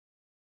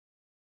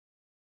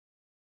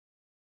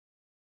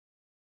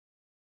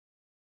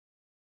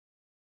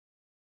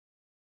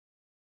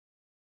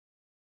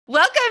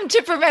Welcome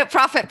to Promote,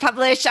 Profit,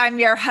 Publish. I'm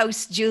your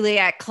host,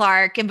 Juliet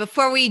Clark. And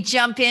before we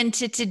jump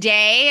into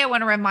today, I want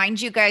to remind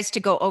you guys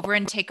to go over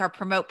and take our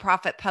Promote,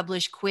 Profit,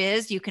 Publish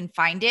quiz. You can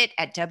find it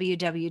at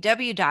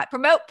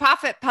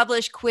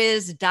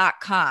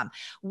www.promoteprofitpublishquiz.com.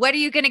 What are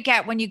you going to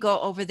get when you go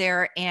over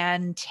there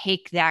and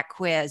take that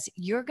quiz?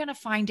 You're going to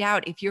find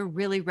out if you're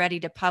really ready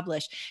to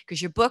publish,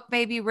 because your book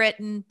may be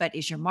written, but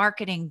is your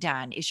marketing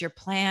done? Is your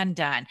plan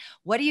done?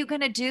 What are you going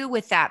to do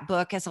with that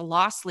book as a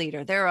loss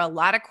leader? There are a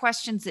lot of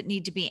questions that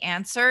need to be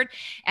answered.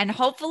 And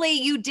hopefully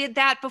you did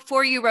that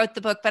before you wrote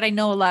the book, but I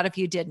know a lot of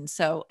you didn't.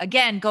 So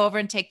again, go over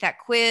and take that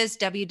quiz,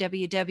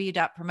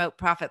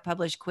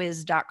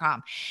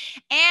 www.promoteprofitpublishquiz.com.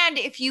 And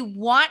if you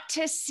want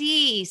to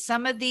see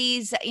some of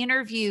these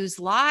interviews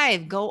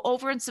live, go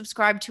over and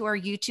subscribe to our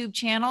YouTube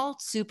channel,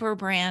 Super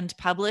Brand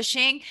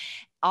Publishing.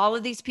 All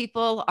of these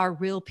people are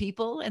real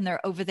people and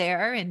they're over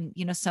there. And,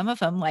 some of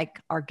them,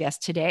 like our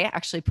guest today,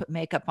 actually put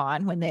makeup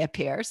on when they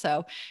appear.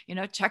 So,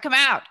 check them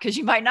out because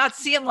you might not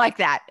see them like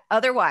that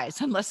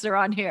otherwise, unless they're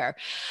on here.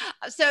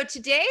 So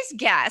today's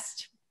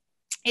guest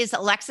is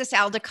Alexis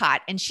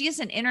Caldicott, and she is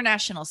an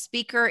international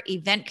speaker,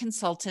 event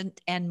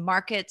consultant, and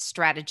market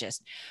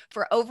strategist.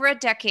 For over a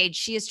decade,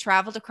 she has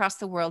traveled across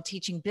the world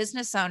teaching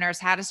business owners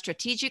how to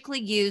strategically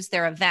use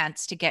their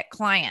events to get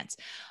clients.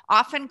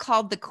 Often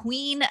called the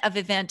queen of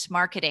event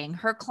marketing,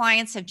 her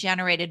clients have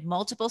generated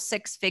multiple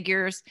six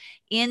figures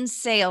in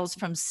sales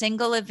from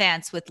single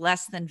events with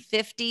less than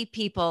 50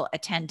 people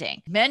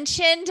attending.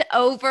 Mentioned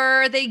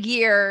over the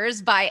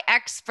years by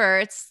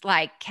experts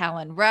like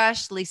Callan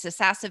Rush, Lisa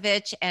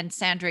Sasevich, and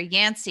Sandra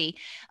Yancey,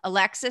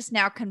 Alexis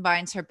now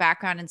combines her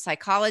background in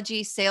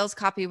psychology, sales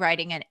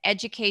copywriting, and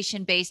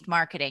education-based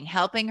marketing,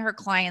 helping her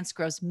clients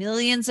gross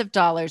millions of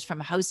dollars from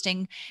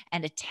hosting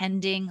and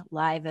attending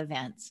live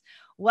events.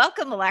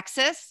 Welcome,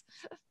 Alexis.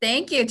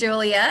 Thank you,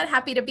 Juliet.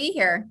 Happy to be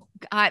here.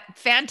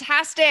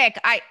 Fantastic.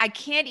 I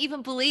can't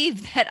even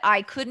believe that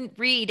I couldn't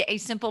read a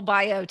simple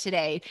bio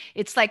today.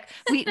 It's like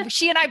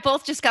she and I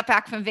both just got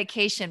back from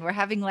vacation. We're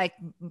having like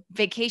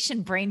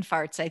vacation brain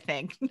farts, I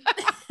think.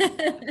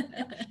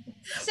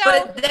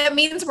 But that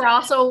means we're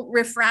also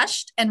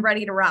refreshed and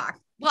ready to rock.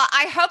 Well,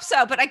 I hope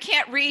so, but I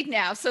can't read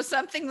now. So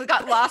something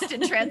got lost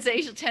in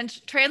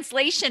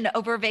translation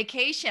over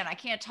vacation. I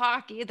can't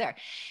talk either.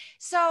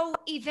 So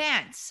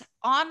events,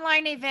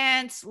 online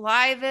events,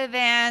 live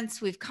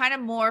events, we've kind of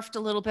morphed a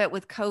little bit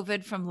with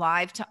COVID from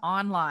live to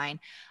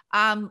online.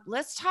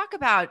 Let's talk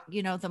about,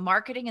 the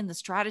marketing and the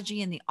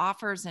strategy and the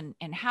offers and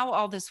how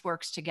all this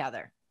works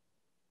together.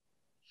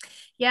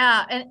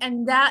 Yeah.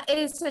 And that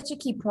is such a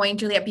key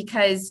point, Juliet,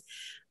 because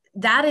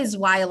that is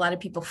why a lot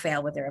of people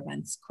fail with their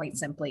events, quite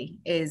simply,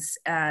 is,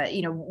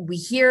 we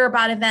hear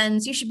about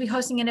events. You should be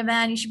hosting an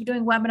event. You should be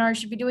doing webinars. You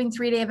should be doing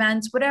 3-day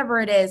events, whatever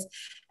it is.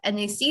 And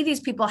they see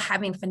these people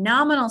having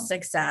phenomenal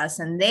success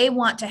and they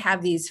want to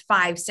have these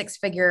 5-6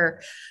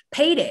 figure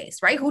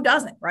paydays, right? Who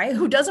doesn't, right?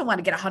 Who doesn't want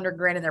to get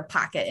 $100,000 in their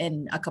pocket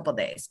in a couple of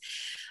days?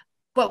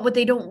 But what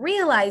they don't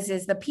realize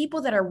is the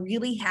people that are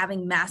really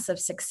having massive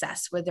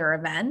success with their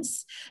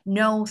events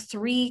know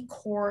 3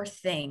 core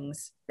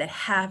things that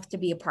have to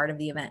be a part of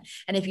the event.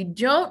 And if you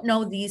don't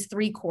know these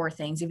 3 core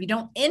things, if you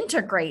don't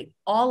integrate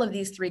all of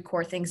these 3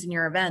 core things in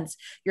your events,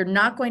 you're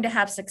not going to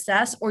have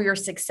success, or your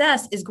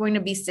success is going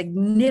to be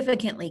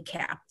significantly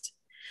capped.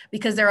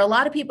 Because there are a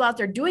lot of people out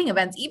there doing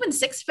events, even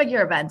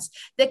 6-figure events,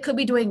 that could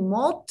be doing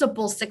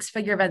multiple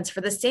 6-figure events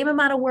for the same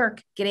amount of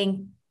work,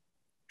 getting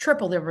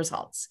triple the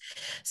results.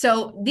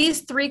 So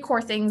these 3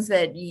 core things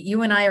that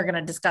you and I are going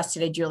to discuss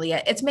today,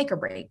 Julia, it's make or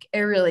break.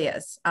 It really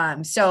is.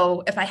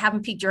 So if I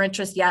haven't piqued your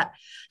interest yet,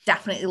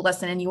 definitely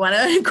listen. And you want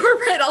to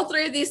incorporate all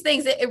 3 of these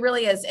things. It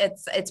really is.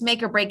 It's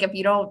make or break. If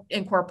you don't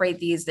incorporate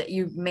these, that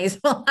you may as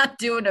well not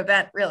do an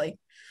event, really.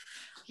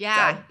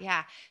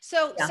 Yeah.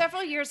 So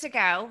several years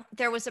ago,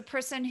 there was a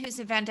person whose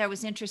event I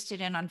was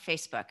interested in on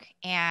Facebook.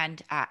 And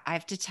I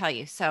have to tell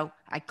you, so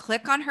I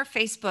click on her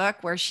Facebook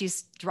where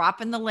she's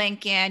dropping the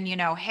link in,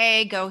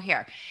 hey, go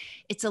here.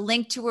 It's a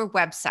link to her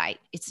website.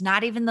 It's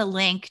not even the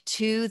link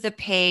to the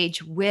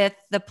page with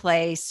the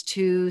place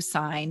to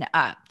sign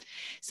up.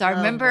 So I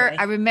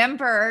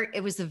remember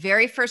it was the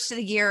very first of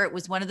the year. It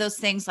was one of those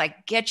things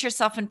like, get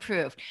yourself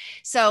improved.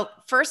 So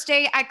first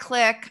day I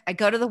click, I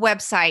go to the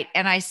website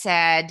and I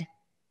said,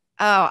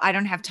 oh, I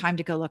don't have time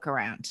to go look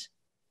around.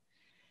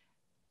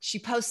 She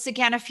posts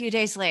again a few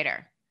days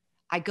later.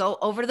 I go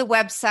over to the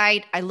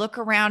website. I look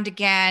around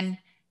again.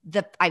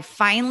 I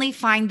finally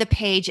find the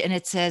page and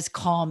it says,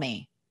 call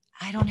me.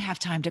 I don't have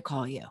time to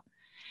call you.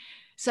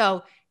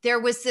 So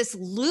there was this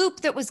loop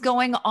that was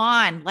going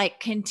on like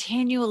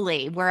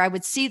continually where I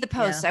would see the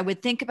post. I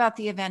would think about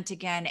the event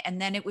again.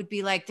 And then it would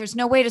be like, there's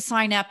no way to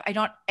sign up.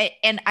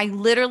 And I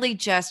literally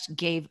just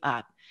gave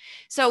up.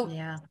 So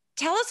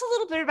tell us a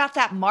little bit about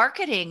that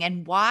marketing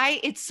and why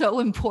it's so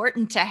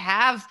important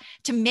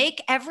to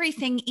make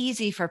everything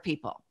easy for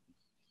people.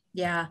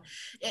 Yeah.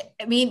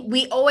 I mean,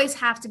 we always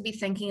have to be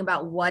thinking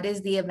about what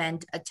is the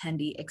event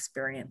attendee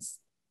experience.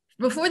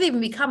 before they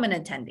even become an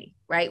attendee,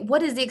 right?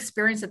 What is the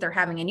experience that they're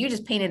having? And you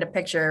just painted a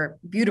picture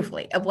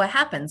beautifully of what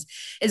happens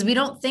is we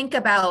don't think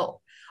about,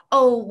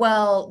 oh,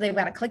 well, they've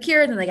got to click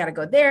here, and then they got to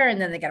go there, and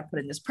then they got to put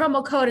in this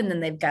promo code, and then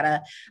they've got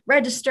to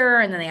register,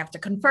 and then they have to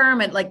confirm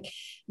it. Like,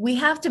 we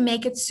have to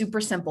make it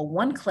super simple.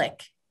 One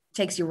click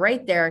takes you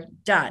right there,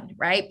 done,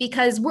 right?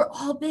 Because we're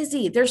all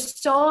busy.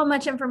 There's so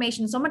much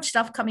information, so much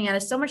stuff coming at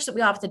us, so much that we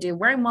have to do,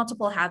 wearing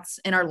multiple hats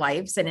in our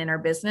lives and in our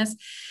business,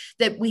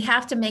 that we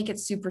have to make it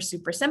super,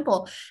 super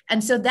simple.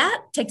 And so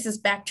that takes us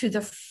back to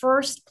the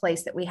first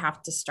place that we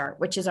have to start,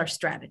 which is our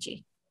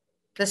strategy.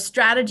 The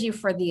strategy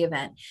for the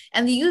event,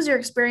 and the user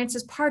experience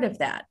is part of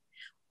that.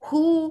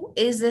 Who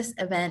is this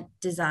event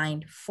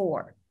designed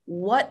for?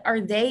 What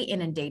are they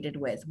inundated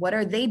with? What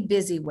are they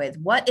busy with?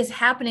 What is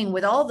happening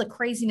with all the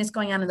craziness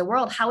going on in the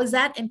world? How is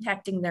that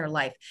impacting their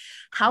life?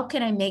 How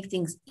can I make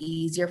things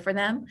easier for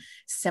them,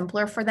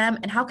 simpler for them?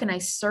 And how can I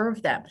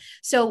serve them?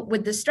 So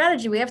with the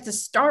strategy, we have to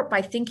start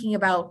by thinking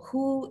about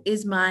who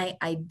is my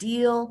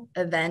ideal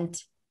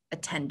event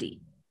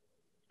attendee.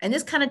 And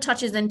this kind of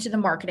touches into the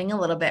marketing a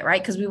little bit, right?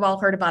 Because we've all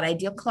heard about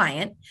ideal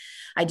client.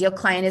 Ideal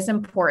client is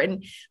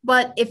important.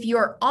 But if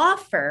your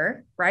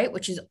offer, right,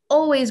 which is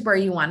always where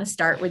you want to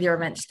start with your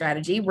event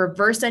strategy,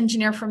 reverse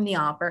engineer from the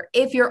offer.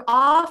 If your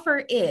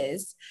offer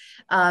is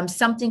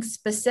something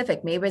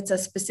specific, maybe it's a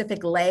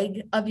specific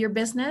leg of your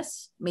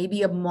business, maybe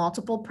you have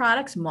multiple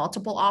products,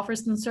 multiple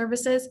offers and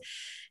services.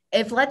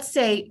 If, let's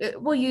say,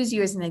 we'll use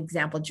you as an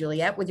example,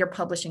 Juliet, with your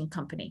publishing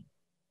company.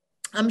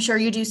 I'm sure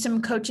you do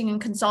some coaching and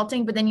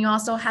consulting, but then you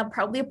also have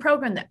probably a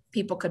program that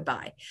people could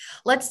buy.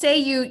 Let's say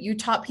you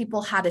taught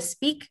people how to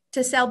speak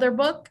to sell their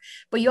book,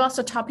 but you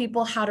also taught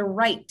people how to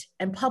write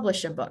and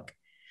publish a book.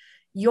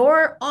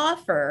 Your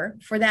offer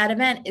for that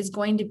event is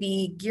going to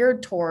be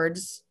geared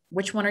towards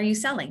which one are you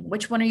selling?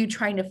 Which one are you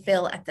trying to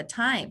fill at the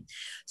time?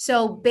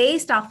 So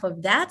based off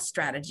of that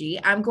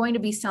strategy, I'm going to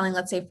be selling,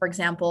 let's say, for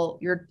example,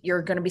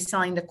 you're going to be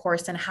selling the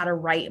course on how to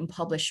write and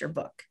publish your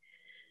book.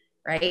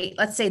 Right?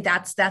 Let's say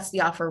that's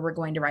the offer we're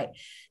going to write.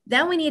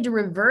 Then we need to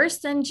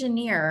reverse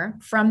engineer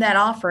from that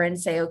offer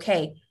and say,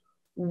 okay,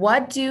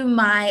 what do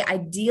my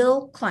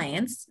ideal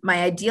clients,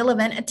 my ideal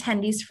event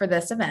attendees for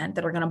this event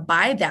that are going to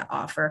buy that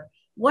offer,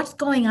 what's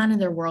going on in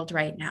their world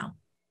right now?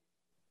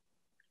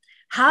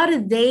 How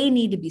do they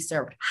need to be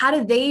served? How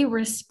do they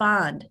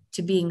respond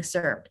to being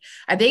served?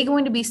 Are they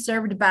going to be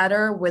served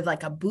better with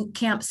like a boot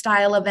camp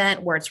style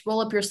event where it's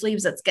roll up your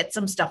sleeves, let's get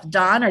some stuff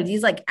done? Are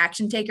these like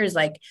action takers,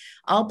 like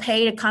I'll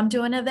pay to come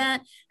to an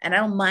event and I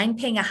don't mind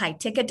paying a high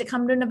ticket to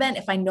come to an event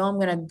if I know I'm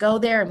going to go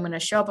there, I'm going to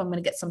show up, I'm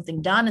going to get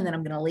something done, and then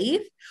I'm going to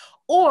leave?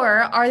 Or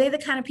are they the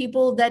kind of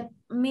people that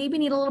maybe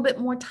need a little bit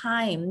more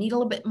time, need a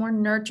little bit more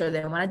nurture?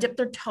 They want to dip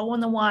their toe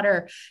in the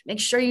water, make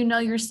sure you know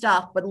your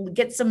stuff, but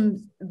get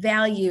some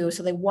value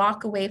so they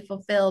walk away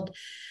fulfilled.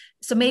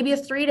 So maybe a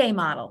 3-day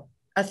model,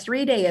 a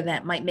 3-day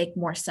event might make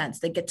more sense.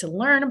 They get to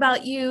learn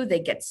about you, they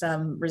get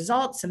some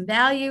results, some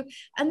value,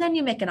 and then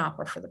you make an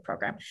offer for the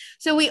program.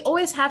 So we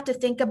always have to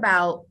think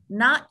about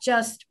not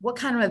just what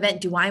kind of event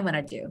do I want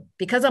to do?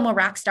 Because I'm a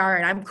rock star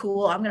and I'm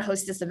cool, I'm going to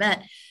host this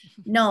event.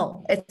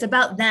 No, it's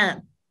about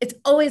them. It's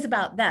always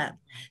about them.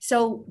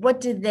 So what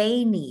do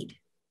they need?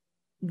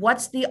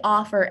 What's the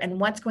offer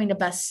and what's going to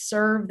best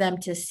serve them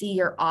to see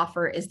your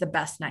offer is the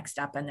best next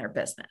step in their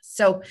business?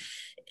 So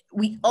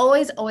we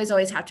always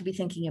have to be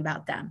thinking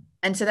about them.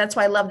 And so that's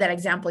why I love that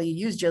example you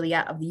used,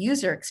 Juliet, of the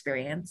user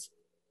experience,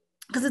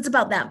 because it's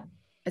about them.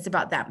 It's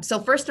about them. So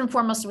first and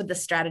foremost with the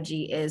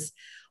strategy is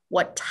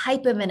what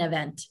type of an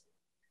event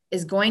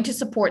is going to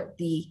support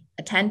the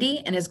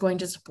attendee and is going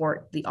to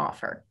support the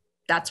offer.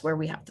 That's where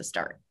we have to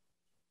start.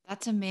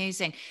 That's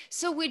amazing.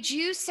 So would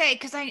you say,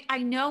 because I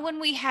know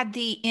when we had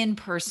the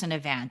in-person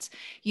events,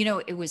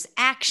 it was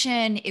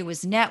action, it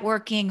was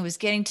networking, it was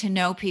getting to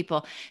know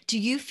people. Do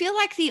you feel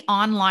like the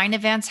online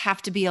events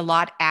have to be a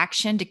lot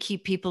action to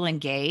keep people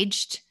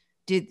engaged?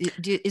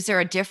 Is there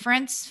a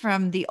difference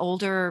from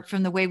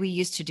the way we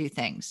used to do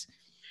things?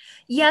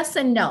 Yes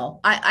and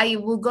no. I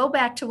will go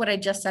back to what I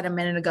just said a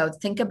minute ago.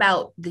 Think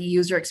about the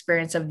user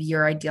experience of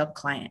your ideal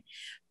client.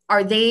 Are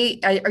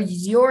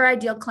your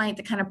ideal client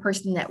the kind of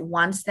person that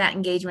wants that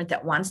engagement,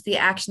 that wants the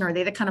action? Or are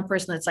they the kind of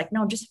person that's like,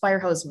 no, just fire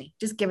hose me,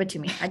 just give it to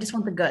me, I just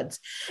want the goods,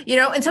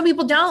 and some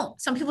people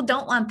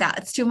don't want that.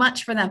 It's too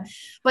much for them,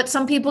 but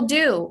some people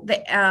do.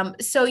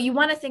 So you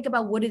want to think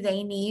about, what do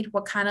they need?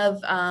 What kind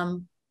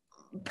of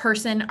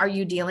person are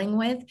you dealing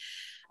with?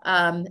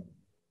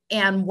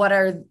 And what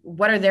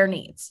are their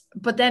needs?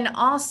 But then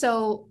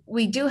also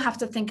we do have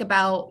to think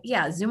about,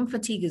 Zoom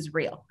fatigue is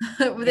real.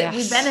 Yes.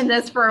 We've been in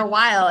this for a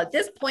while. At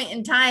this point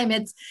in time,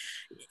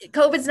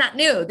 COVID's not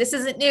new. This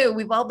isn't new.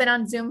 We've all been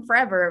on Zoom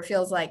forever, it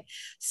feels like.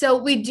 So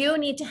we do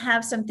need to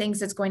have some things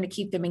that's going to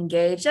keep them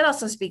engaged. That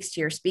also speaks to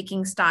your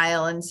speaking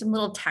style and some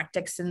little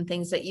tactics and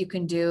things that you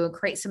can do,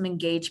 create some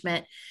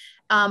engagement.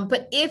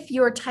 But if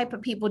your type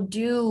of people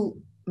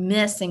do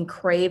miss and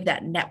crave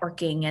that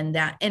networking and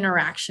that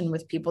interaction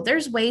with people,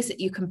 there's ways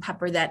that you can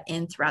pepper that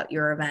in throughout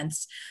your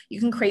events. You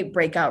can create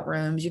breakout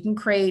rooms, you can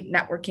create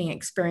networking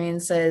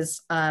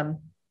experiences.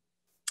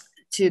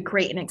 to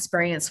create an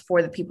experience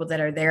for the people that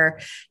are there,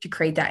 to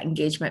create that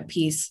engagement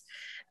piece.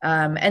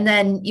 And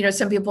then,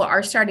 some people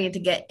are starting to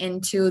get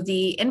into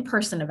the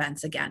in-person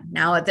events again.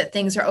 Now that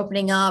things are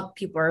opening up,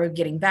 people are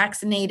getting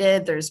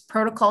vaccinated. There's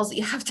protocols that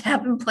you have to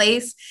have in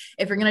place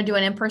if you're going to do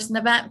an in-person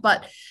event.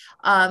 But,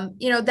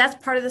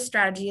 that's part of the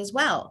strategy as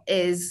well,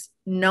 is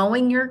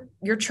knowing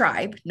your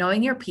tribe,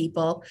 knowing your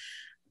people.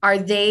 Are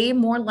they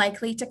more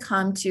likely to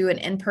come to an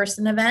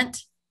in-person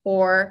event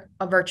or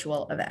a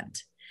virtual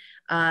event?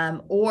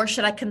 Or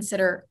should I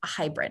consider a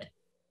hybrid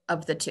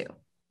of the two?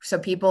 So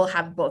people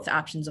have both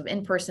options of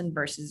in-person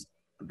versus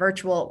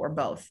virtual, or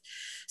both.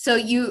 So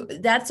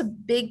that's a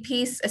big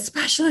piece,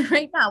 especially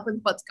right now with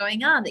what's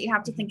going on, that you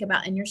have to think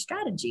about in your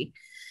strategy.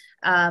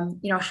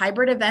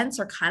 Hybrid events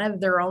are kind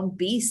of their own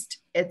beast.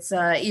 It's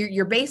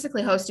you're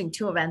basically hosting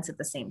two events at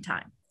the same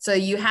time. So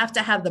you have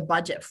to have the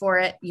budget for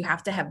it. You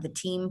have to have the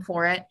team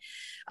for it.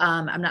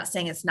 I'm not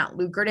saying it's not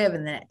lucrative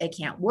and that it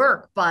can't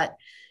work, but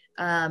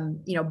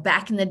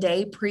back in the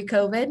day,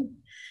 pre-COVID,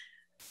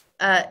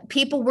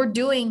 people were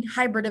doing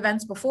hybrid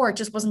events before. It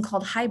just wasn't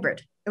called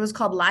hybrid. It was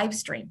called live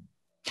stream.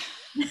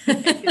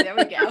 There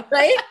we go.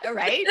 Right.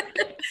 Right.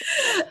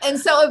 And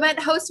so event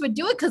hosts would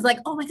do it because, like,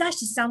 oh my gosh,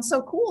 this sounds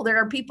so cool. There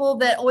are people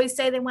that always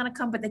say they want to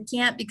come, but they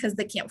can't because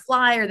they can't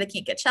fly or they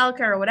can't get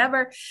childcare or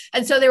whatever.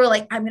 And so they were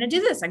like, I'm going to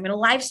do this. I'm going to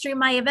live stream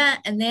my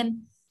event. And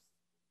then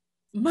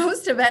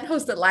most event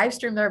hosts that live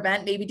stream their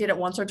event maybe did it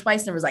once or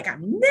twice and was like,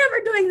 I'm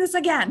never doing this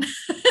again.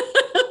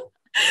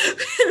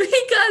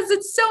 Because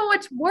it's so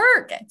much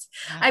work.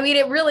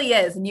 It really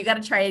is. And you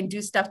got to try and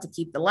do stuff to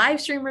keep the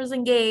live streamers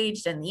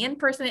engaged and the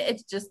in-person.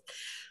 It's just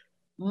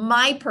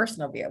my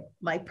personal view.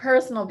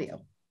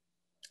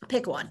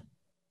 Pick one,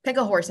 pick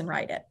a horse and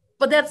ride it.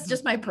 But that's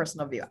just my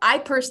personal view. I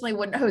personally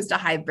wouldn't host a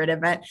hybrid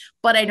event,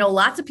 but I know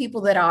lots of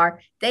people that are.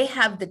 They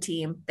have the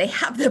team, they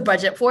have the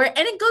budget for it,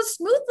 and it goes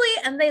smoothly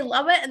and they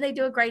love it and they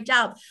do a great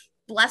job.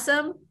 Bless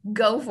them,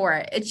 go for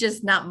it. It's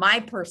just not my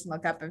personal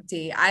cup of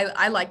tea.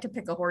 I like to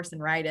pick a horse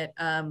and ride it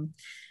and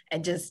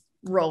just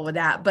roll with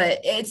that.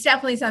 But it's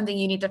definitely something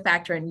you need to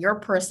factor in your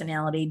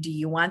personality. Do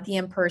you want the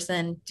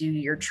in-person? Do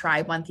your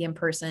tribe want the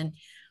in-person?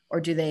 Or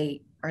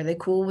are they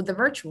cool with the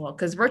virtual?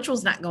 Because virtual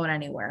is not going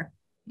anywhere.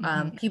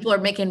 People are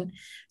making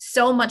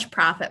so much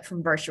profit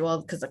from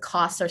virtual because the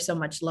costs are so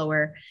much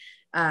lower.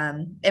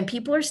 And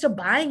people are still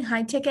buying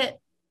high ticket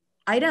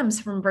items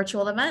from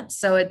virtual events.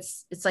 So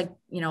it's like,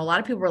 a lot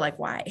of people were like,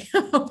 why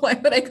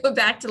would I go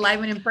back to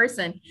live and in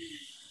person?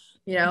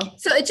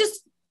 So it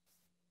just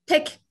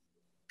pick,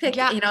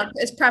 Yeah.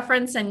 it's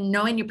preference and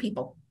knowing your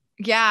people.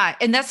 Yeah.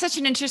 And that's such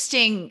an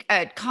interesting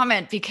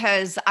comment,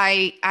 because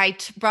I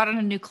brought on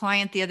a new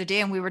client the other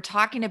day and we were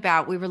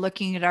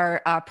looking at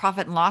our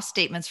profit and loss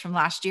statements from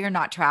last year,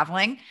 not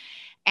traveling.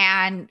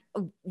 And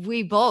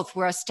we both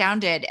were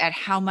astounded at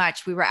how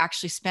much we were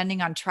actually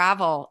spending on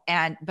travel,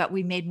 but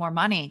we made more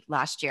money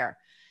last year.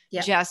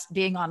 Yep. Just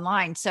being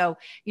online. So,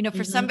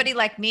 for somebody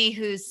like me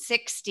who's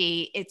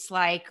 60, it's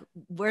like,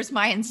 where's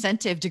my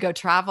incentive to go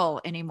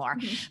travel anymore?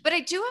 But I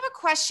do have a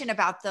question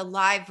about the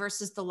live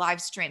versus the live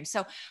stream.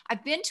 So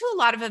I've been to a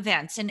lot of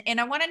events and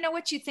I want to know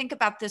what you think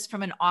about this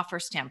from an offer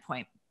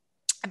standpoint.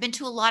 I've been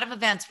to a lot of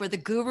events where the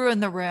guru in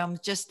the room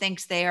just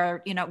thinks they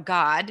are,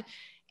 God,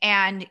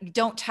 and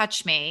don't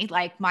touch me.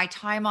 Like, my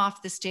time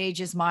off the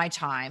stage is my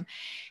time.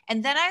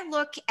 And then I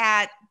look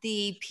at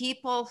the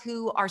people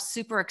who are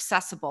super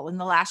accessible in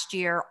the last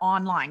year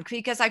online,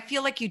 because I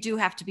feel like you do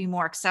have to be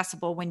more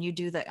accessible when you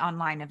do the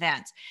online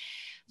events.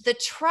 The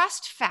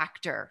trust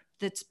factor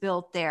that's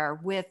built there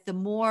with the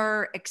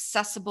more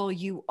accessible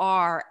you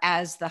are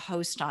as the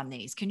host on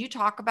these. Can you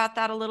talk about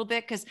that a little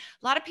bit? Because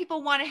a lot of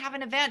people want to have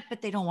an event,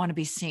 but they don't want to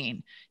be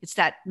seen. It's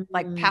that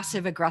like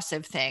passive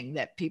aggressive thing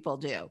that people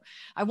do.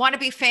 I want to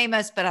be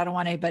famous, but I don't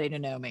want anybody to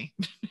know me.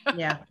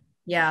 Yeah.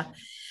 Yeah.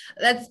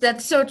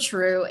 That's so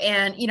true.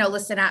 And,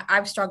 listen,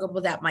 I've struggled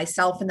with that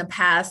myself in the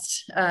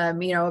past,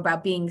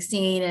 about being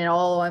seen and,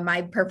 am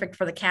I perfect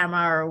for the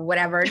camera or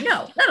whatever?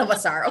 No, none of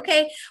us are.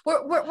 Okay.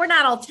 We're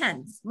not all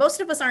 10s. Most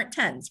of us aren't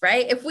 10s,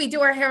 right? If we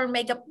do our hair and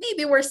makeup,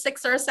 maybe we're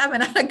 6 or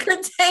 7 on a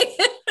good day.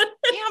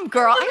 Damn,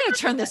 girl, I'm going to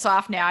turn this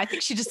off now. I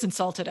think she just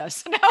insulted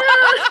us. No.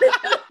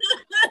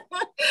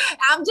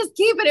 I'm just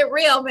keeping it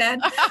real, man.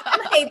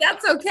 Hey,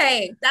 that's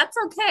okay. That's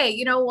okay.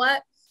 You know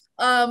what?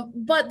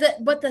 But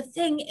the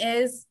thing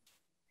is,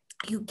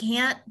 you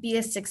can't be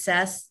a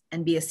success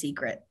and be a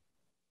secret.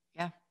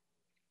 Yeah.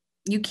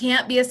 You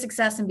can't be a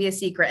success and be a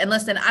secret. And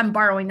listen, I'm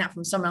borrowing that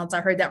from someone else.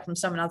 I heard that from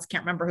someone else.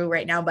 Can't remember who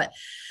right now, but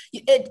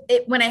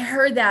when I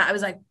heard that, I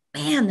was like,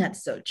 man,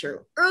 that's so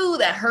true. Oh,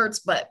 that hurts,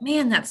 but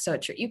man, that's so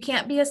true. You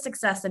can't be a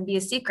success and be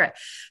a secret.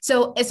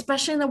 So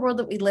especially in the world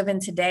that we live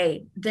in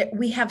today, that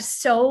we have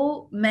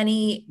so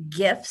many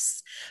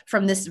gifts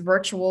from this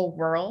virtual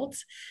world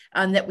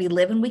that we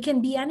live in. We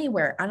can be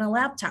anywhere on a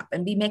laptop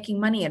and be making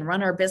money and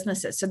run our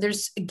businesses. So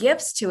there's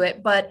gifts to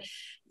it, but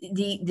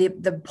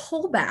the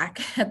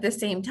pullback at the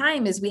same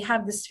time is we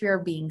have this fear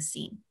of being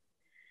seen.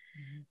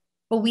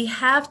 but we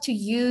have to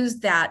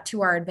use that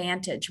to our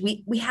advantage.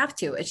 We have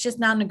to. It's just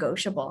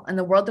non-negotiable. In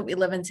the world that we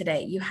live in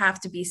today, you have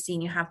to be seen,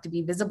 you have to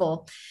be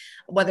visible,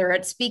 whether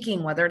it's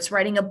speaking, whether it's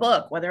writing a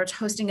book, whether it's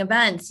hosting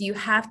events, you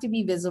have to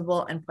be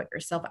visible and put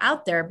yourself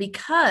out there,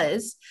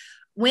 because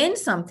when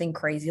something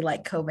crazy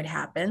like COVID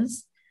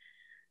happens,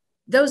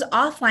 those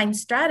offline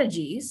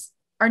strategies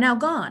are now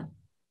gone.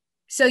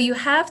 So you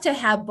have to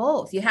have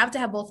both. You have to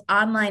have both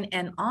online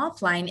and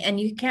offline, and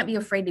you can't be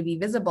afraid to be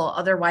visible.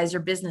 Otherwise,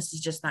 your business is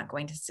just not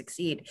going to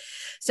succeed.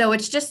 So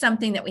it's just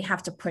something that we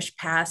have to push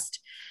past.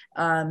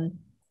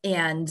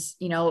 Confidence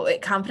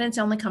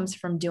only comes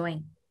from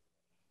doing.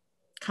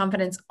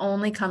 Confidence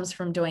only comes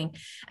from doing.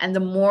 And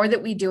the more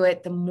that we do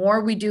it, the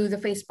more we do the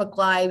Facebook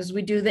Lives,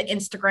 we do the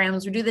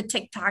Instagrams, we do the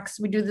TikToks,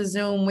 we do the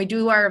Zoom, we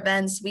do our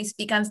events, we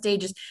speak on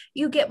stages,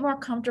 you get more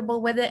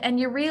comfortable with it. And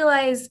you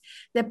realize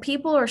that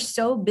people are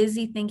so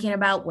busy thinking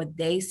about what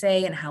they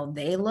say and how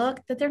they look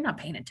that they're not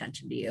paying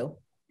attention to you.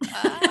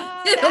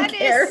 That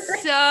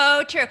is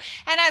so true.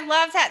 And I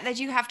love that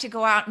you have to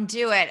go out and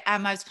do it. I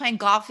was playing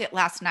golf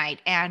last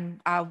night, and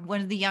one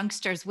of the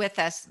youngsters with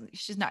us,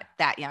 she's not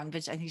that young,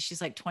 but I think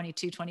she's like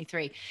 22,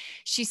 23.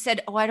 She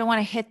said, "Oh, I don't want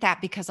to hit that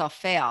because I'll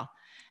fail."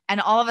 And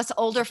all of us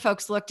older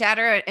folks looked at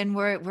her and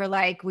we're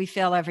like, "We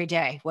fail every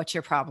day. What's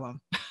your problem?"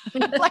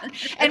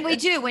 And we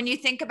do. When you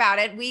think about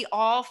it, we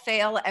all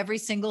fail every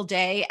single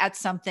day at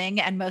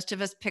something. And most of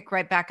us pick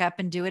right back up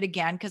and do it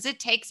again, because it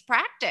takes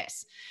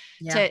practice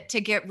to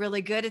get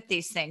really good at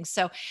these things.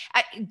 So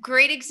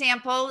great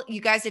example.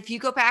 You guys, if you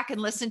go back and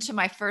listen to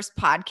my first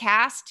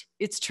podcast,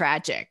 it's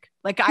tragic.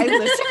 Like I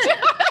listened to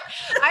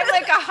I'm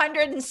like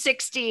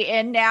 160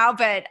 in now,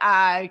 but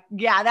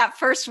that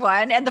first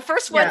one. And the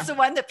first one's the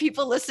one that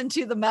people listen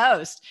to the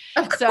most.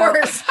 Of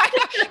course.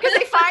 Because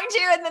they find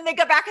you and then they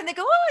go back and they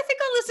go, "Oh, I think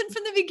I'll listen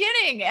from the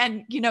beginning."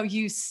 And,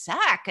 you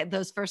suck at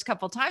those first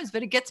couple of times,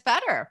 but it gets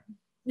better.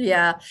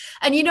 Yeah.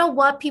 And you know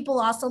what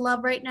people also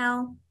love right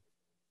now?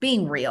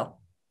 Being real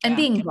and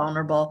being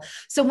vulnerable.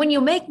 So when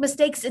you make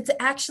mistakes, it's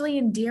actually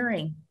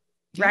endearing.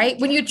 Right?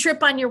 When you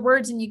trip on your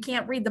words and you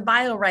can't read the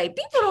bio right,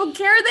 people don't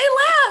care. They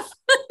laugh.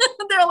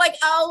 They're like,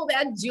 "Oh,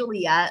 that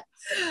Juliet.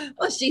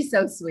 Oh, she's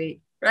so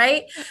sweet."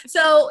 Right?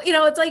 So,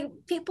 it's like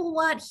people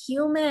want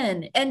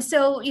human. And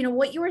so,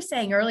 what you were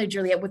saying earlier,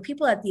 Juliet, with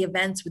people at the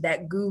events with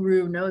that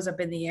guru nose up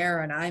in the air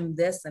and I'm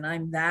this and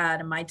I'm that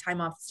and my time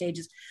off the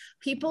stages,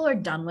 people are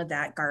done with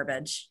that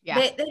garbage. Yeah.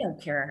 They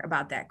don't care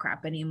about that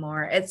crap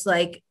anymore. It's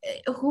like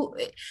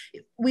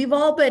we've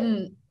all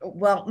been,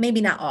 well,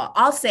 maybe not all.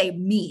 I'll say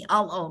me,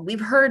 I'll own.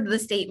 We've heard the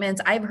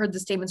statements. I've heard the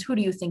statements. "Who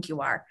do you think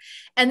you are?"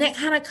 And that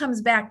kind of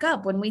comes back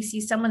up when we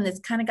see someone that's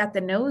kind of got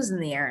the nose in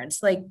the air.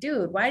 It's like,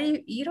 dude, why do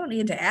you don't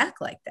need to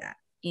act like that.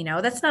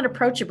 That's not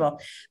approachable.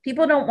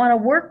 People don't want to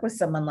work with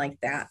someone like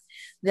that.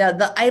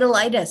 The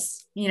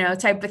idolitis,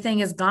 type of thing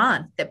is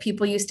gone that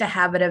people used to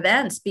have at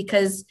events,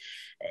 because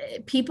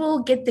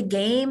people get the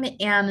game.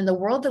 And in the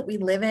world that we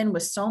live in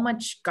with so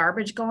much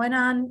garbage going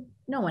on,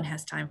 no one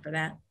has time for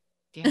that.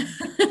 Yeah.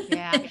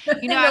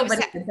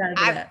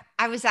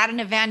 I was at an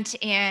event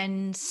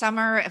in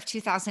summer of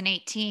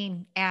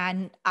 2018,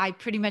 and I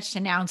pretty much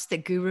announced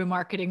that guru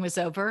marketing was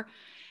over.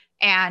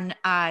 And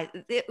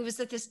it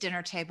was at this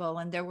dinner table,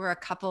 and there were a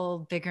couple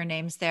bigger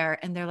names there,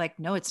 and they're like,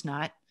 "No, it's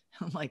not."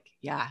 I'm like,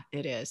 "Yeah,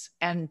 it is."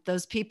 And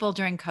those people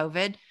during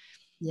COVID,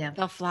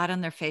 fell flat on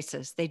their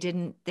faces. They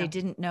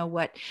didn't know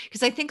what,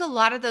 because I think a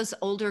lot of those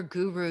older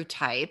guru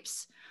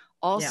types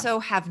also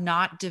have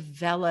not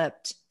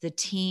developed the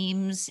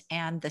teams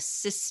and the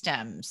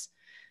systems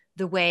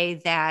the way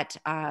that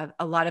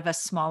a lot of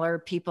us smaller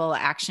people,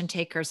 action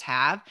takers,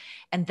 have.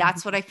 And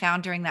that's what I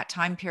found during that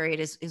time period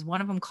is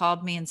one of them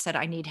called me and said,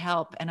 "I need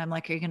help." And I'm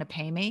like, "Are you going to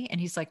pay me?" And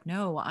he's like,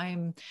 "No, I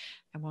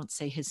won't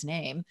say his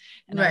name."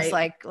 And I was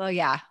like, "Well,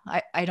 yeah,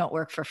 I don't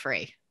work for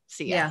free.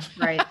 See ya." Yeah.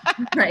 Right.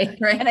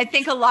 Right. And I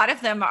think a lot of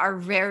them are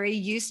very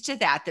used to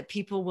that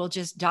people will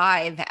just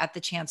dive at the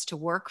chance to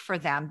work for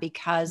them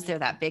because they're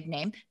that big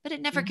name, but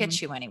it never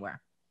gets you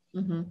anywhere.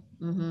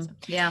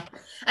 Yeah.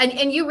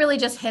 And you really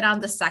just hit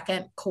on the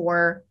second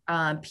core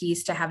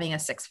piece to having a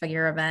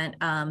 6-figure event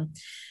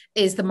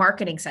is the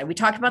marketing side. We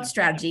talked about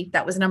strategy.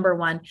 That was number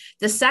one.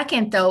 The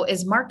second, though,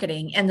 is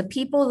marketing. And the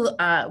people,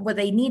 what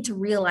they need to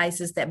realize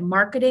is that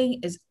marketing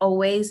is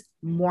always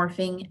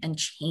morphing and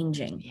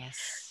changing.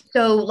 Yes.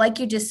 So like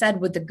you just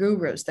said with the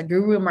gurus, the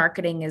guru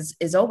marketing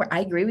is over. I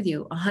agree with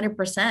you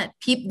 100%.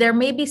 There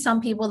may be some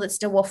people that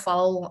still will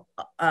follow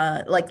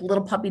like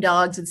little puppy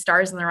dogs with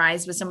stars in their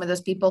eyes with some of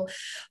those people.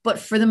 But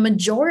for the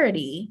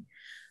majority,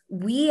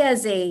 we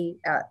as a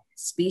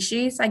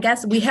species, I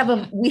guess, we have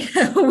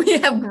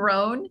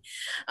grown,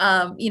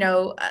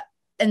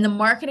 and the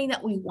marketing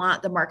that we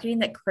want, the marketing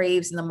that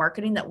craves, and the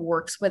marketing that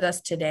works with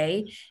us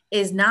today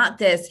is not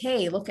this,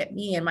 "Hey, look at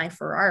me and my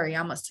Ferrari,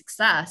 I'm a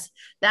success."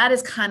 That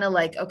is kind of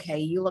like, okay,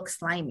 you look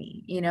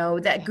slimy.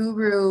 That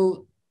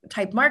guru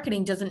type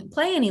marketing doesn't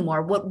play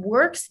anymore. What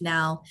works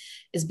now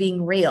is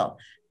being real,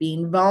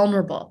 being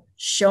vulnerable,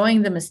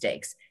 showing the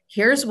mistakes,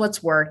 Here's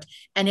what's worked.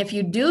 And if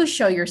you do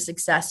show your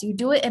success, you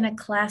do it in a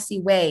classy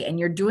way and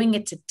you're doing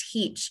it to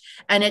teach.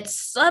 And it's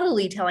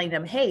subtly telling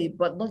them, hey,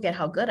 but look at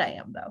how good I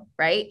am though.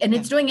 Right. And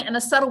it's doing it in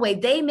a subtle way.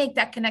 They make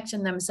that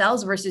connection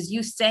themselves versus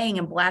you saying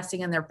and blasting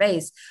in their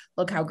face,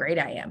 look how great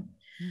I am.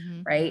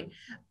 Mm-hmm. Right.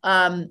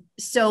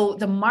 So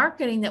the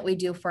marketing that we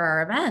do for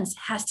our events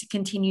has to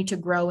continue to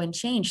grow and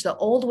change. The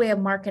old way of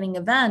marketing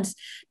events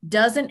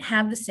doesn't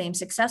have the same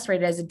success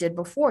rate as it did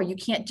before. You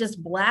can't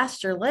just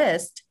blast your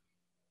list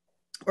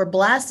or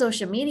blast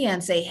social media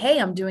and say, hey,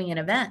 I'm doing an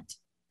event.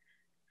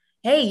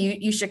 Hey,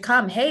 you should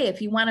come. Hey,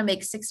 if you want to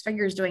make 6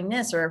 figures doing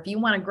this, or if you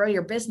want to grow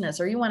your business,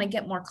 or you want to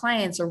get more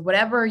clients, or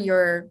whatever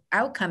your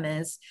outcome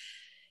is,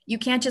 you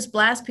can't just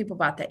blast people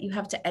about that. You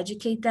have to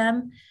educate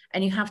them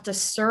and you have to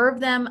serve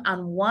them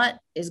on what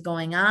is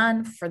going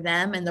on for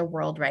them in the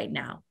world right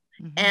now.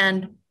 Mm-hmm.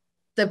 And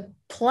the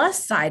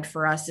plus side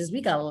for us is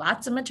we got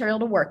lots of material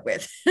to work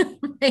with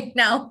right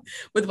now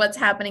with what's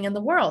happening in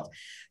the world.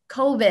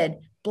 COVID,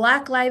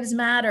 Black Lives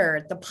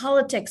Matter, the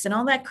politics and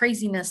all that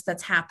craziness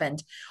that's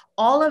happened.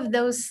 All of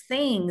those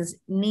things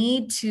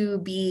need to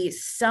be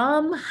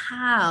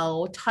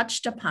somehow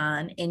touched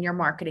upon in your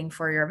marketing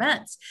for your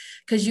events,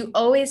 because you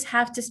always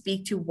have to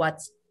speak to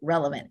what's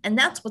relevant. And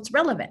that's what's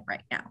relevant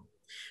right now,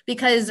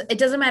 because it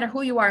doesn't matter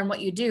who you are and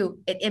what you do,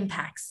 it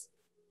impacts.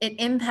 It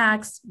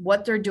impacts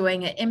what they're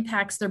doing. It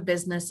impacts their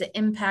business. It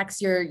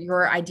impacts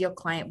your ideal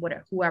client,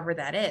 whoever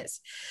that is.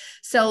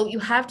 So you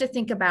have to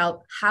think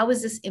about, how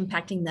is this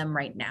impacting them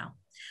right now?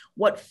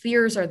 What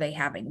fears are they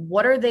having?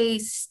 What are they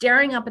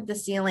staring up at the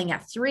ceiling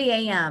at 3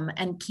 a.m.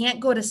 and can't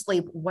go to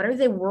sleep? What are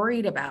they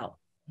worried about?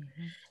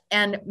 Mm-hmm.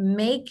 And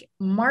make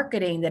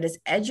marketing that is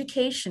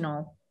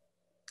educational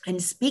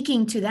and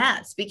speaking to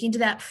that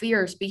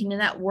fear, speaking to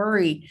that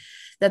worry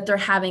that they're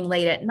having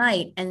late at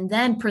night, and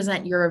then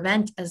present your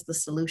event as the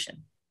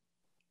solution.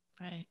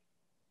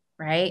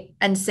 Right.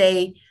 And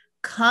say,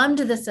 come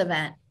to this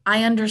event.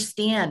 I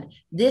understand.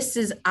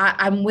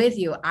 I'm with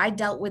you. I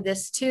dealt with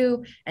this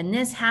too. And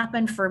this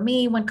happened for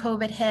me when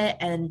COVID hit,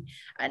 and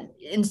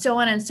so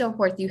on and so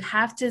forth. You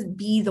have to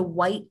be the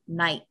white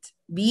knight.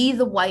 Be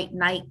the white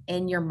knight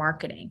in your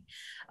marketing.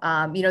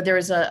 There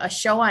was a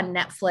show on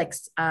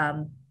Netflix.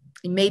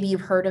 Maybe you've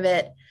heard of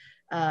it.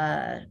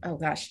 Oh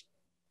gosh,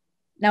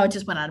 now it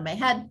just went out of my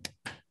head.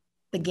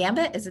 The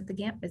Gambit, is it the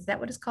Gambit? Is that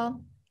what it's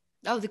called?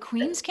 Oh, the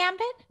Queen's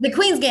Gambit? The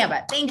Queen's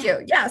Gambit. Thank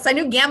you. Yes, I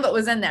knew Gambit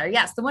was in there.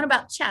 Yes, the one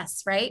about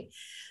chess, right?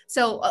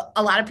 So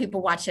a lot of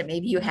people watch it.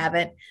 Maybe you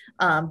haven't.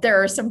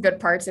 There are some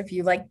good parts if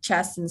you like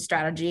chess and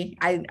strategy.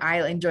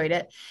 I enjoyed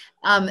it.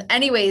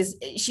 Anyways,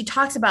 she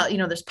talks about,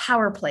 there's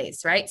power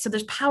plays, right? So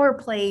there's power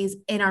plays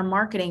in our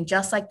marketing,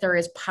 just like there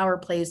is power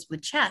plays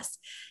with chess.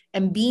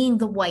 And being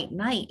the white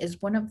knight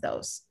is one of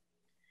those.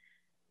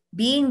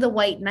 Being the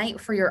white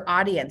knight for your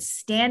audience,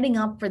 standing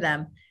up for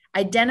them,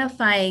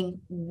 identifying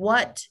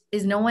what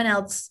is no one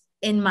else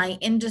in my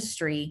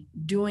industry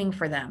doing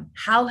for them.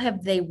 How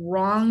have they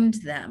wronged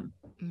them?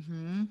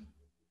 Mm-hmm.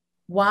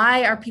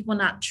 Why are people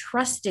not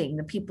trusting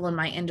the people in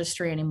my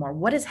industry anymore?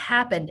 What has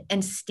happened?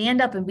 And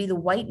stand up and be the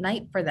white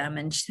knight for them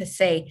and to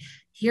say,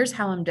 here's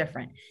how I'm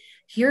different.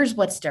 Here's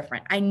what's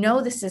different. I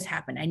know this has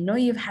happened. I know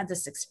you've had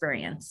this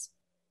experience.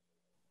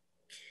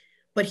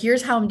 But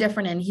here's how I'm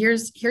different. And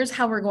here's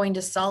how we're going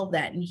to solve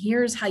that. And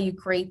here's how you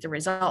create the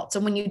results. So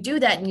when you do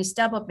that and you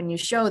step up and you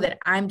show that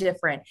I'm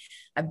different,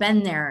 I've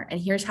been there, and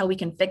here's how we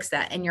can fix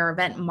that in your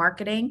event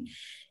marketing,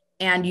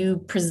 and you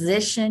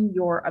position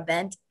your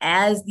event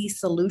as the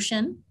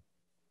solution,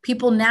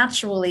 people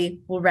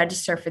naturally will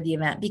register for the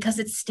event because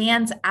it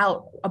stands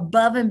out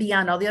above and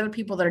beyond all the other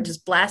people that are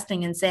just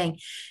blasting and saying,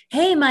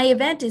 hey, my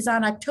event is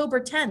on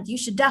October 10th. You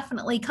should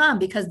definitely come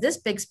because this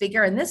big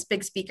speaker and this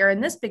big speaker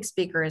and this big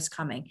speaker is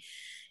coming.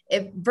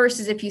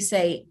 Versus if you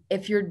say,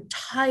 if you're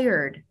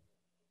tired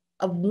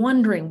of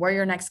wondering where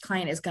your next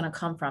client is going to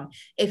come from,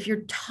 if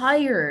you're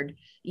tired,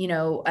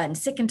 and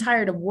sick and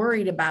tired of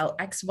worried about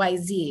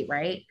XYZ,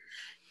 right?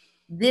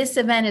 This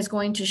event is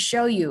going to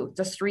show you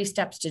the 3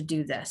 steps to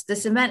do this.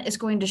 This event is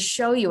going to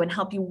show you and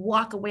help you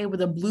walk away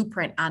with a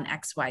blueprint on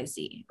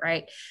XYZ,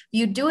 right?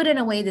 You do it in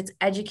a way that's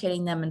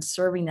educating them and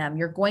serving them.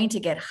 You're going to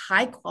get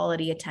high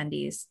quality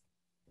attendees.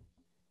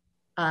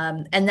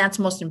 And that's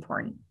most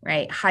important,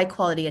 right? High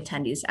quality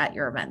attendees at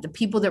your event, the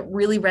people that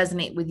really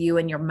resonate with you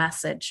and your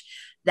message.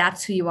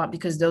 That's who you want,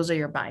 because those are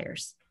your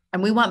buyers.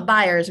 And we want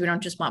buyers. We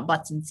don't just want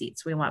butts and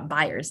seats. We want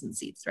buyers and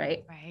seats,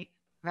 right?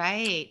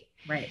 Right.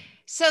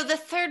 So the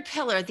third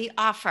pillar, the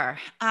offer.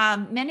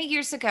 Many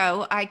years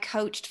ago, I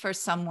coached for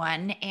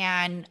someone,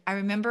 and I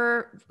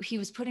remember he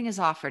was putting his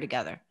offer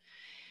together.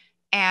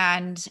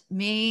 And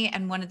me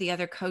and one of the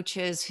other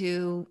coaches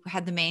who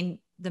had the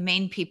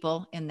main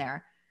people in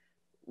there,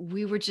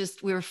 we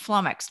were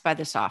flummoxed by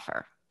this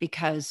offer,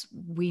 because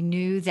we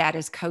knew that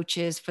as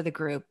coaches for the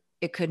group,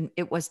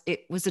 it was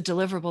a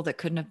deliverable that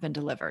couldn't have been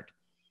delivered.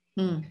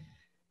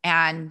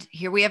 And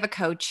here we have a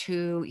coach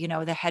who,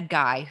 the head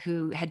guy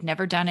who had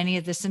never done any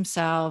of this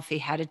himself. He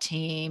had a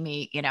team,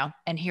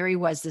 and here he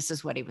was, this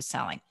is what he was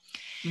selling.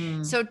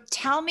 So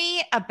tell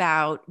me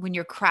about when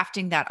you're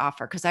crafting that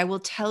offer, because I will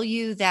tell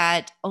you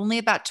that only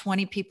about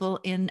 20 people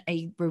in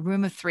a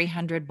room of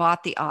 300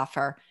 bought the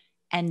offer,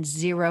 and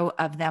 0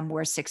 of them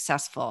were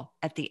successful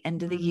at the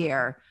end of the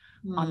year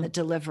on the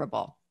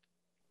deliverable.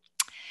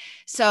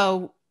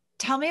 So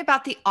tell me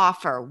about the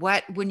offer.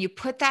 When you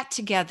put that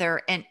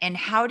together, and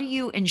how do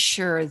you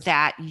ensure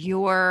that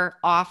your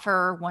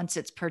offer, once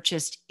it's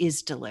purchased,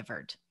 is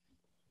delivered?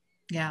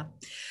 Yeah.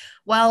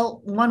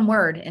 Well, one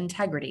word: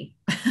 integrity.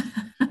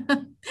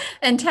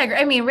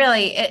 Integrity. I mean,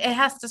 really, it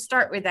has to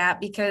start with that,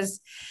 because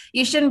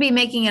you shouldn't be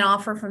making an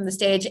offer from the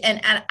stage.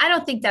 And I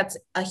don't think that's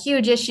a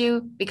huge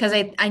issue, because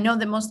I know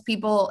that most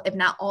people, if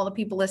not all the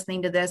people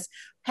listening to this,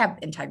 have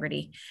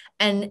integrity,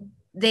 and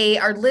they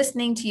are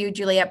listening to you,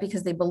 Juliet,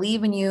 because they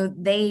believe in you.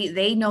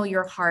 They know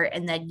your heart,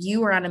 and that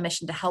you are on a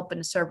mission to help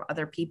and serve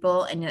other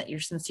people, and that you're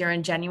sincere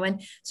and genuine.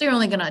 So you're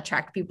only going to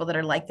attract people that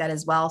are like that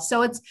as well.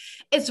 So it's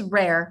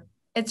rare.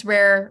 It's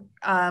rare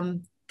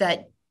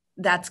that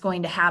that's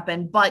going to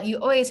happen, but you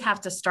always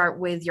have to start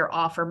with your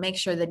offer. Make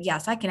sure that,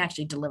 yes, I can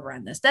actually deliver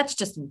on this. That's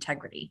just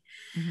integrity.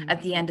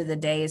 At the end of the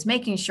day, is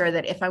making sure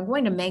that if I'm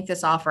going to make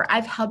this offer,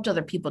 I've helped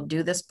other people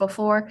do this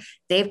before.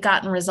 They've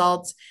gotten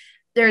results.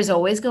 There's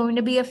always going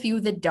to be a few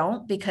that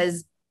don't,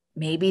 because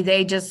maybe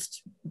they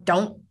just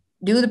don't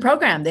do the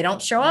program. They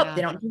don't show up. Yeah.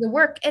 They don't do the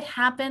work. It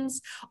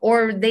happens.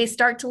 Or they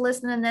start to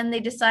listen and then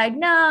they decide,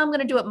 no, I'm going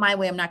to do it my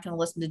way. I'm not going to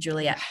listen to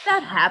Juliet.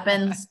 That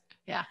happens.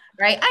 Yeah.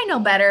 Right. I know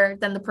better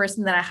than the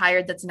person that I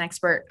hired that's an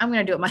expert. I'm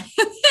going to do it my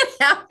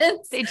it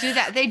happens. They do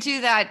that. They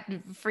do that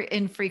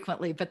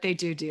infrequently, but they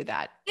do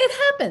that. It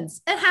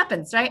happens. It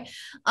happens. Right.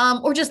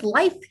 Or just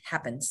life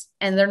happens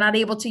and they're not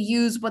able to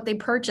use what they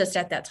purchased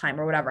at that time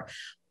or whatever.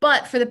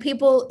 But for the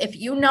people, if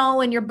you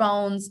know in your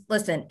bones,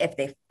 listen, if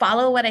they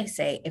follow what I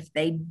say, if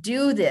they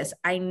do this,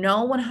 I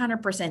know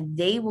 100%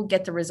 they will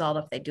get the result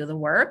if they do the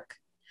work.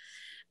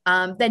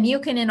 Then you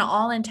can, in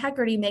all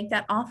integrity, make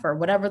that offer,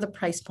 whatever the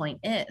price point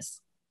is.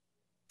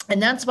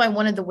 And that's why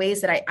one of the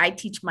ways that I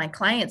teach my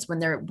clients when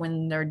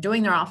they're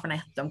doing their offer and I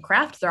help them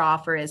craft their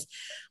offer is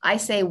I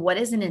say, what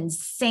is an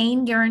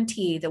insane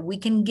guarantee that we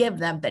can give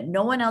them that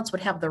no one else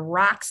would have the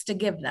rocks to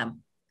give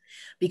them?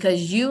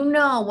 Because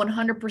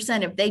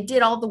 100% if they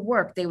did all the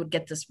work, they would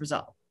get this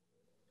result.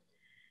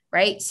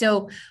 Right.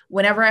 So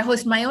whenever I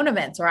host my own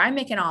events or I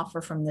make an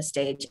offer from the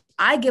stage,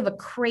 I give a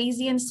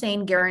crazy,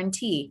 insane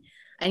guarantee.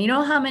 And you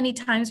know how many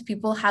times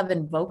people have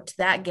invoked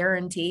that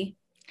guarantee?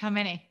 How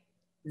many?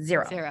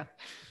 Zero.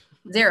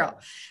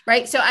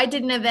 Right. So I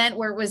did an event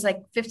where it was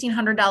like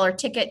 $1,500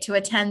 ticket to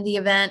attend the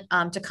event,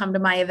 to come to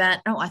my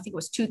event. No, I think it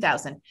was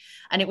 $2,000,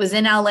 and it was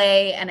in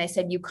LA. And I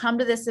said, you come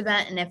to this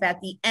event. And if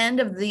at the end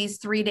of these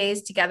 3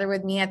 days together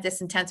with me at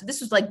this intensive,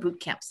 this was like boot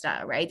camp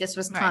style, right? This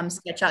was come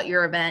sketch out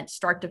your event,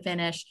 start to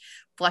finish,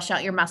 flush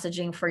out your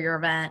messaging for your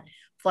event,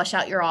 flush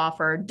out your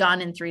offer,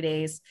 done in 3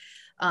 days.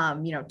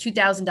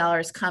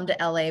 $2,000, come to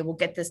LA, we'll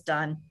get this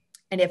done.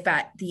 And if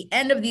at the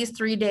end of these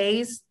 3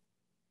 days,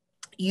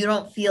 you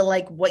don't feel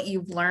like what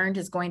you've learned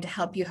is going to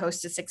help you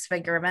host a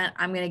 6-figure event,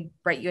 I'm going to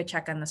write you a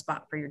check on the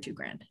spot for your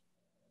 $2,000.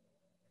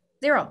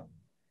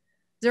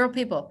 Zero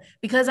people,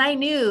 because I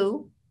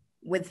knew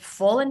with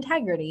full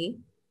integrity,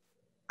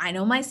 I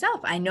know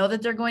myself, I know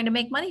that they're going to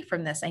make money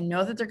from this. I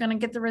know that they're going to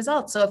get the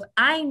results. So if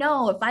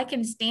I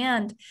can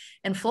stand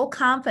in full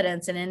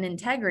confidence and in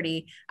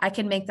integrity, I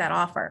can make that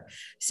offer.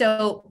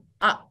 So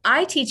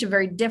I teach a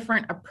very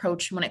different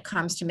approach when it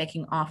comes to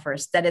making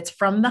offers, that it's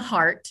from the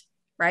heart,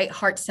 right?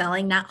 Heart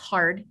selling, not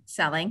hard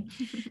selling,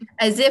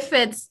 as if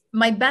it's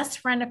my best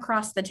friend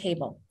across the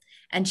table.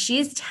 And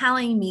she's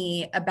telling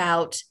me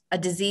about a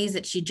disease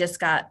that she just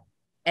got.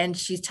 And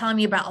she's telling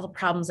me about all the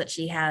problems that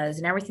she has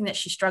and everything that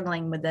she's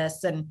struggling with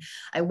this. And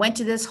I went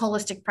to this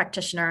holistic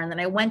practitioner, and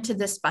then I went to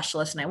this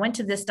specialist, and I went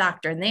to this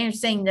doctor, and they're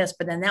saying this,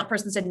 but then that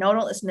person said, no,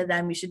 don't listen to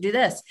them. You should do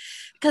this.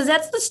 Because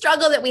that's the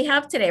struggle that we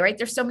have today, right?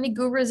 There's so many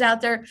gurus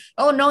out there.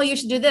 Oh, no, you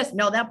should do this.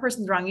 No, that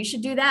person's wrong. You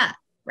should do that,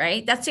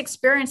 right? That's the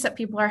experience that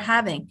people are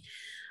having.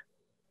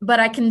 But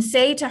I can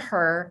say to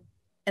her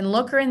and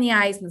look her in the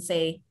eyes and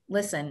say,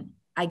 listen,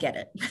 I get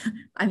it.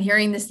 I'm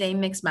hearing the same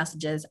mixed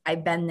messages.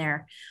 I've been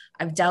there.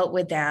 I've dealt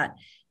with that.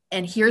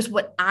 And here's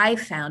what I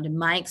found in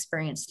my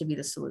experience to be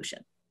the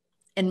solution.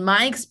 In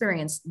my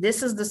experience,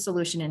 this is the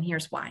solution, and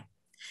here's why.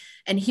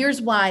 And here's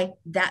why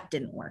that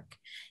didn't work.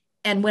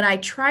 And when I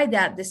tried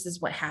that, this is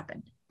what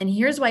happened. And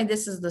here's why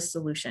this is the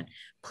solution.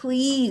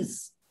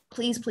 Please,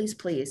 please, please,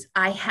 please.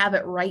 I have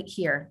it right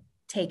here.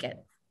 Take it.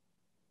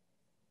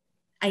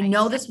 I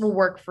know this will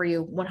work for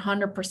you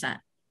 100%.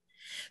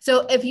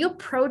 So if you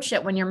approach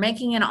it when you're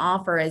making an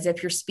offer as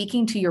if you're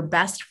speaking to your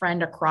best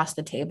friend across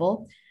the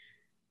table,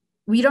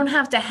 we don't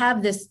have to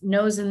have this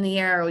nose in the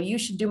air. Oh, you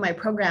should do my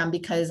program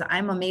because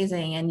I'm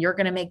amazing and you're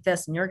going to make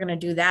this and you're going to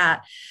do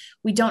that.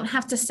 We don't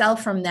have to sell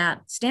from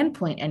that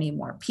standpoint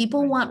anymore.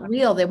 People want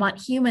real. They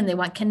want human. They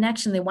want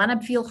connection. They want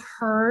to feel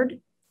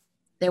heard.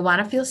 They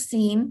want to feel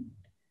seen.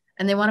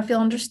 and they want to feel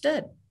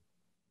understood.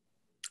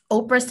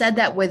 Oprah said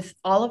that with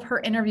all of her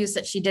interviews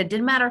that she did,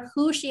 didn't matter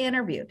who she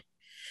interviewed,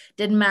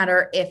 didn't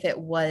matter if it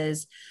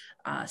was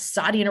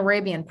Saudi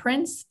Arabian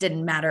prince,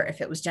 didn't matter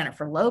if it was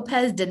Jennifer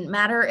Lopez, didn't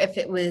matter if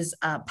it was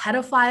a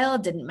pedophile,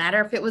 didn't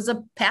matter if it was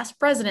a past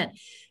president.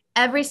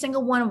 Every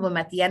single one of them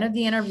at the end of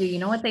the interview, you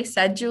know what they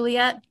said,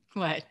 Juliet?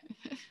 What?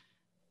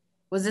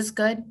 Was this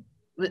good?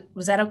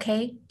 Was that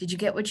okay? Did you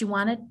get what you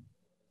wanted?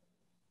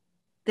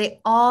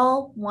 They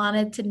all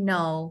wanted to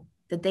know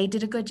that they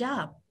did a good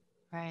job.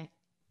 Right.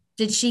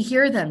 Did she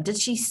hear them? Did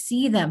she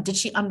see them? Did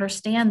she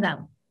understand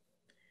them?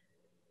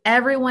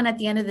 Everyone at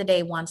the end of the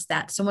day wants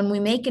that. So when we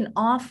make an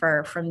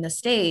offer from the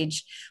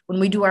stage, when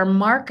we do our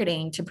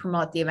marketing to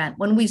promote the event,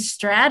 when we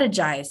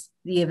strategize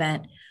the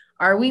event,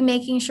 are we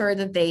making sure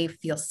that they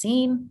feel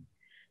seen,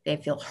 they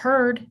feel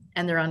heard,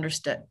 and they're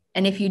understood?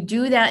 And if you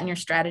do that in your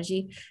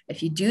strategy,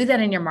 if you do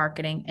that in your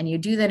marketing, and you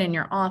do that in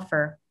your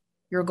offer,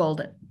 you're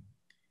golden.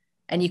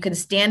 And you can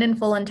stand in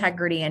full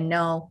integrity and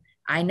know,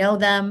 I know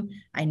them,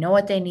 I know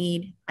what they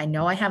need, I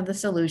know I have the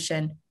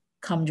solution,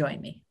 come join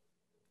me.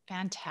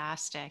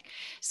 Fantastic.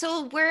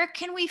 So where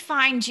can we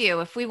find you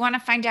if we want to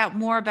find out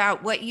more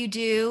about what you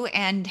do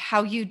and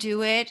how you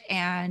do it?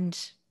 And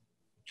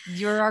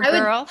you're our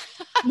girl.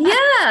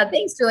 Yeah,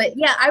 thanks, Juliet.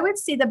 Yeah, I would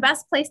say the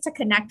best place to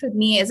connect with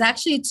me is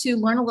actually to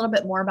learn a little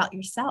bit more about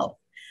yourself.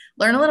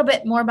 Learn a little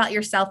bit more about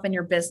yourself and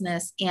your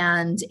business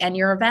and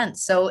your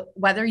events. So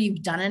whether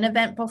you've done an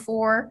event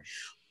before,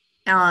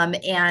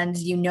 and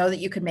you know that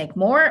you could make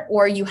more,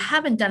 or you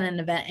haven't done an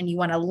event and you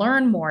want to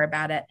learn more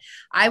about it,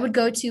 I would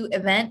go to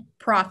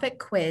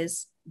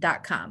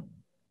eventprofitquiz.com,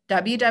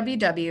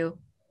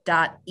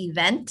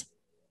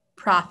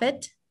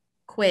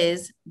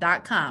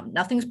 www.eventprofitquiz.com.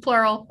 Nothing's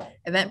plural,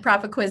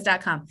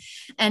 eventprofitquiz.com.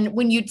 And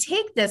when you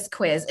take this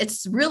quiz,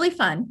 it's really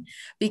fun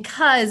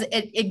because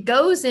it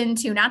goes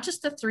into not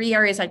just the 3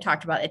 areas I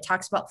talked about, it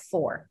talks about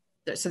 4.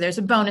 So there's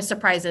a bonus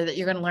surprise there that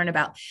you're going to learn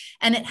about.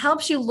 And it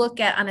helps you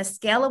look at on a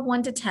scale of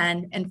 1 to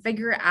 10 and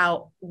figure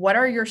out what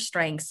are your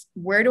strengths?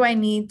 Where do I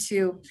need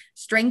to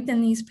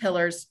strengthen these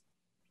pillars?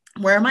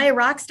 Where am I a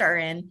rock star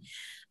in?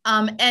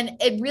 And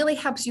it really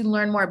helps you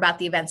learn more about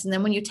the events. And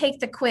then when you take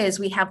the quiz,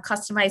 we have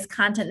customized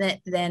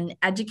content, then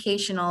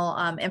educational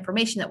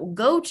information that will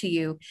go to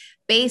you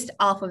based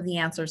off of the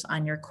answers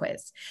on your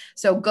quiz.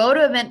 So go to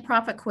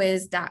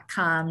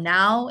eventprofitquiz.com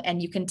now,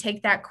 and you can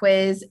take that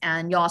quiz,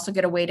 and you'll also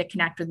get a way to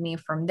connect with me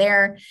from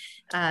there.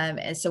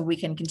 And so we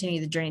can continue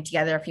the journey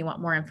together if you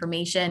want more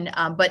information.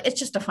 But it's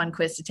just a fun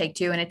quiz to take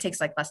too. And it takes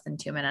like less than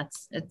 2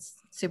 minutes. It's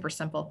super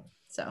simple.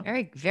 So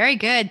very, very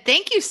good.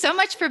 Thank you so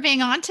much for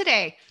being on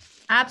today.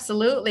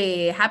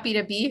 Absolutely. Happy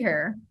to be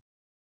here.